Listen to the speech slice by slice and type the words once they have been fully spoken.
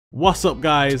What's up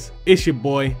guys, it's your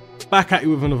boy, back at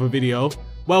you with another video.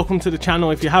 Welcome to the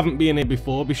channel. If you haven't been here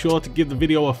before, be sure to give the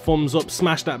video a thumbs up,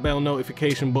 smash that bell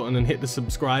notification button and hit the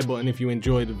subscribe button if you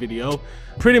enjoyed the video.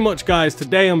 Pretty much guys,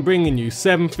 today I'm bringing you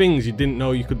 7 things you didn't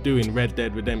know you could do in Red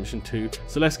Dead Redemption 2.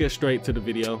 So let's get straight to the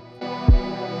video.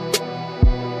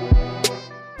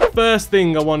 First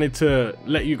thing I wanted to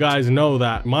let you guys know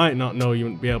that might not know you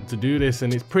wouldn't be able to do this,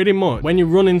 and it's pretty much when you're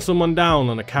running someone down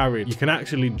on a carriage, you can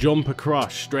actually jump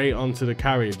across straight onto the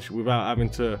carriage without having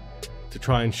to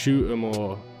try and shoot them,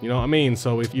 or you know what I mean.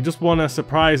 So if you just want to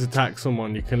surprise attack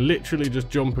someone, you can literally just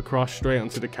jump across straight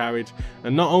onto the carriage.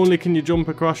 And not only can you jump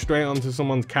across straight onto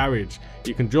someone's carriage,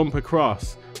 you can jump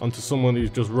across onto someone who's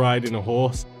just riding a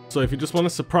horse. So if you just want to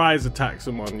surprise attack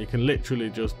someone, you can literally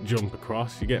just jump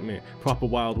across, you get me? Proper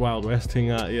Wild Wild West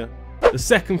thing out here. The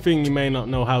second thing you may not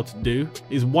know how to do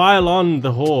is while on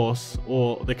the horse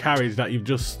or the carriage that you've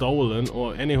just stolen,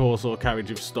 or any horse or carriage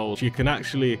you've stolen, you can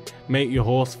actually make your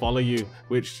horse follow you,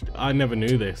 which I never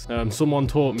knew this. Someone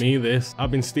taught me this.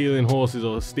 I've been stealing horses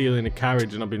or stealing a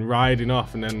carriage and I've been riding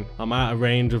off, and then I'm out of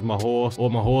range of my horse, or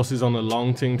my horse is on a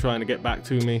long thing trying to get back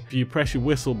to me. If you press your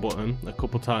whistle button a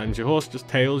couple times, your horse just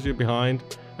tails you behind.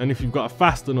 And if you've got a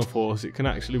fast enough horse, it can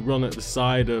actually run at the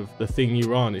side of the thing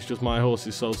you're on. It's just my horse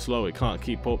is so slow it can't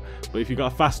keep up. But if you've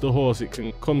got a faster horse, it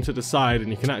can come to the side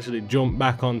and you can actually jump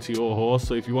back onto your horse.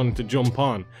 So if you wanted to jump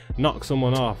on, knock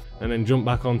someone off, and then jump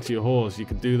back onto your horse, you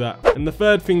could do that. And the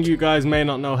third thing you guys may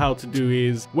not know how to do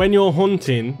is when you're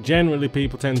hunting, generally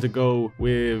people tend to go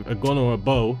with a gun or a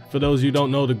bow. For those who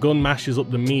don't know, the gun mashes up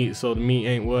the meat, so the meat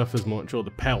ain't worth as much, or the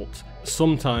pelt.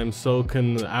 Sometimes so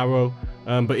can the arrow.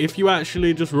 But if you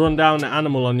actually just run down the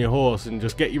animal on your horse and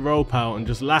just get your rope out and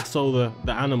just lasso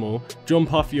the animal,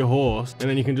 jump off your horse, and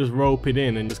then you can just rope it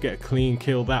in and just get a clean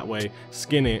kill that way,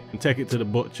 skin it and take it to the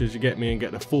butchers, you get me, and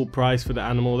get the full price for the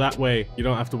animal. That way you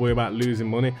don't have to worry about losing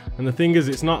money. And the thing is,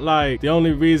 it's not like the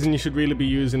only reason you should really be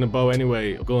using a bow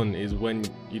anyway, a gun, is when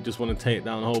you just want to take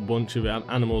down a whole bunch of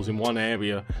animals in one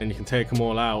area and you can take them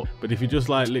all out. But if you're just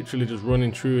like literally just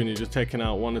running through and you're just taking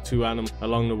out 1 or 2 animals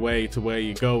along the way to where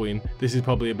you're going, this is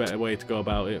probably a better way to go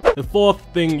about it. The fourth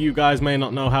thing you guys may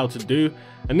not know how to do,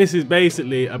 and this is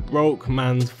basically a broke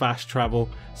man's fast travel.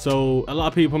 So a lot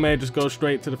of people may just go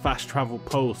straight to the fast travel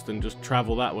post and just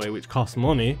travel that way, which costs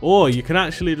money. Or you can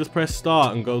actually just press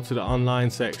start and go to the online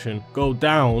section, go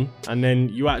down, and then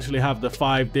you actually have the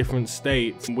 5 different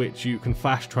states in which you can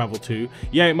fast travel to.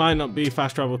 Yeah, it might not be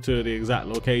fast travel to the exact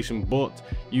location, but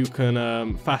you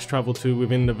can fast travel to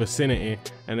within the vicinity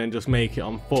and then just make it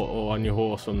on foot or on your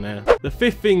horse from there. The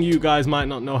fifth thing you guys might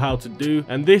not know how to do,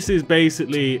 and this is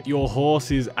basically your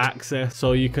horse's access.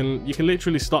 So you can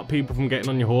literally stop people from getting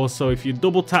on your horse. So if you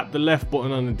double tap the left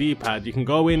button on the D-pad, you can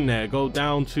go in there, go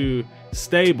down to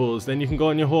stables, then you can go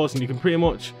on your horse and you can pretty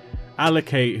much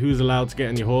allocate who's allowed to get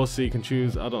on your horse. So you can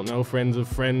choose, I don't know, friends of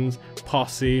friends,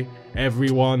 posse,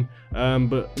 everyone.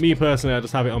 But me personally, I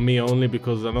just have it on me only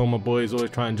because I know my boys always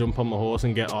try and jump on my horse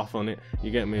and get off on it,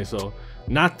 you get me? So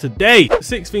not today. The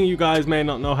sixth thing you guys may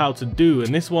not know how to do,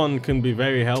 and this one can be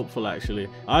very helpful actually.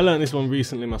 I learned this one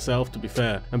recently myself, to be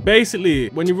fair. And basically,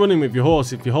 when you're running with your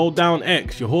horse, if you hold down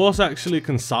X, your horse actually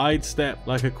can sidestep,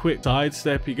 like a quick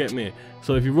sidestep, you get me?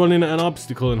 So if you're running at an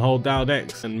obstacle and hold down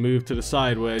X and move to the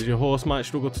side, whereas your horse might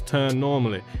struggle to turn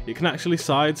normally, it can actually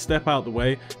sidestep out the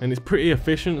way, and it's pretty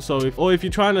efficient. So if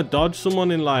you're trying to dodge someone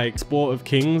in like Sport of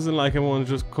Kings and like everyone's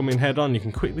just coming head on, you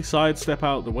can quickly sidestep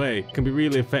out the way. It can be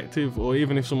really effective. Or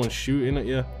even if someone's shooting at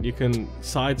you, you can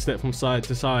sidestep from side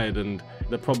to side and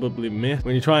they're probably missed.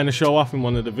 When you're trying to show off in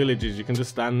one of the villages, you can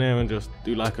just stand there and just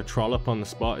do like a trollop on the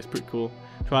spot. It's pretty cool.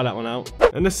 Try that one out.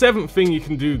 And the seventh thing you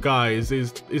can do, guys,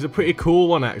 is a pretty cool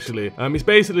one actually. It's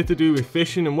basically to do with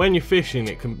fishing, and when you're fishing,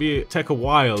 it can take a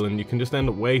while and you can just end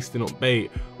up wasting up bait.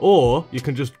 Or you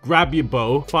can just grab your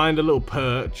bow, find a little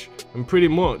perch, and pretty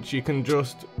much you can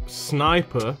just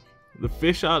sniper the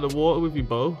fish out of the water with your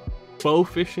bow. Bow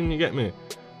fishing, you get me?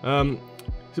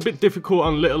 It's a bit difficult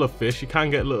on littler fish. You can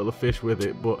get littler fish with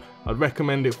it, but I'd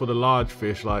recommend it for the large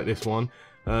fish like this one.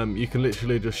 You can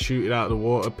literally just shoot it out of the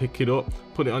water, pick it up,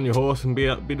 put it on your horse and be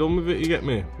done with it, you get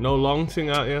me? No long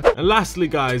thing out here. And lastly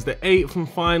guys, the 8th and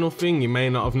final thing you may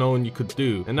not have known you could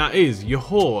do, and that is your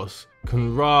horse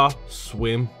can raw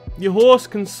swim. Your horse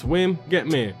can swim, get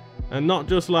me? And not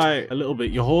just like a little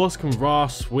bit, your horse can raw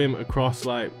swim across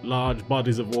like large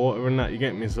bodies of water and that, you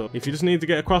get me? So if you just need to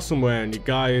get across somewhere and your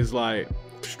guy is like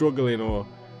struggling or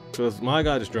because my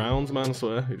guy just drowns, man, I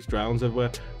swear. He just drowns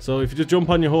everywhere. So if you just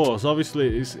jump on your horse,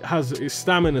 obviously his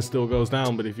stamina still goes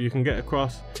down, but if you can get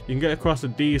across, you can get across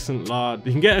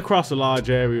a large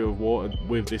area of water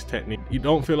with this technique. You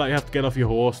don't feel like you have to get off your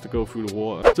horse to go through the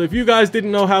water. So if you guys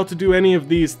didn't know how to do any of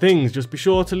these things, just be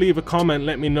sure to leave a comment.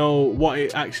 Let me know what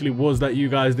it actually was that you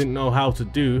guys didn't know how to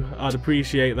do. I'd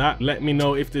appreciate that. Let me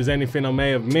know if there's anything I may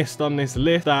have missed on this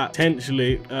list that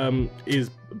potentially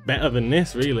is better than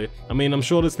this, really. I mean, I'm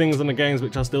sure there's things on the games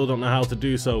which I still don't know how to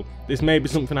do, so this may be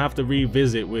something I have to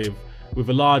revisit with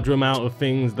a larger amount of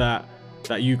things that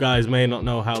you guys may not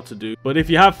know how to do. But if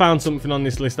you have found something on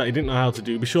this list that you didn't know how to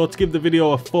do, be sure to give the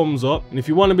video a thumbs up. And if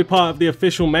you want to be part of the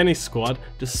official Menace squad,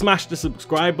 just smash the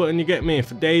subscribe button, you get me,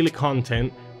 for daily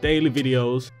content, daily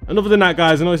videos. And other than that,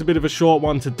 guys, I know it's a bit of a short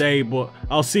one today, but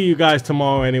I'll see you guys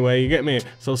tomorrow anyway, you get me?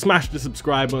 So smash the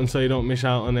subscribe button so you don't miss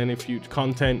out on any future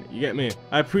content, you get me?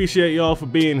 I appreciate you all for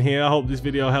being here. I hope this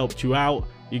video helped you out,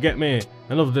 you get me?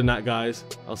 And other than that, guys,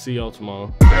 I'll see you all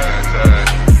tomorrow.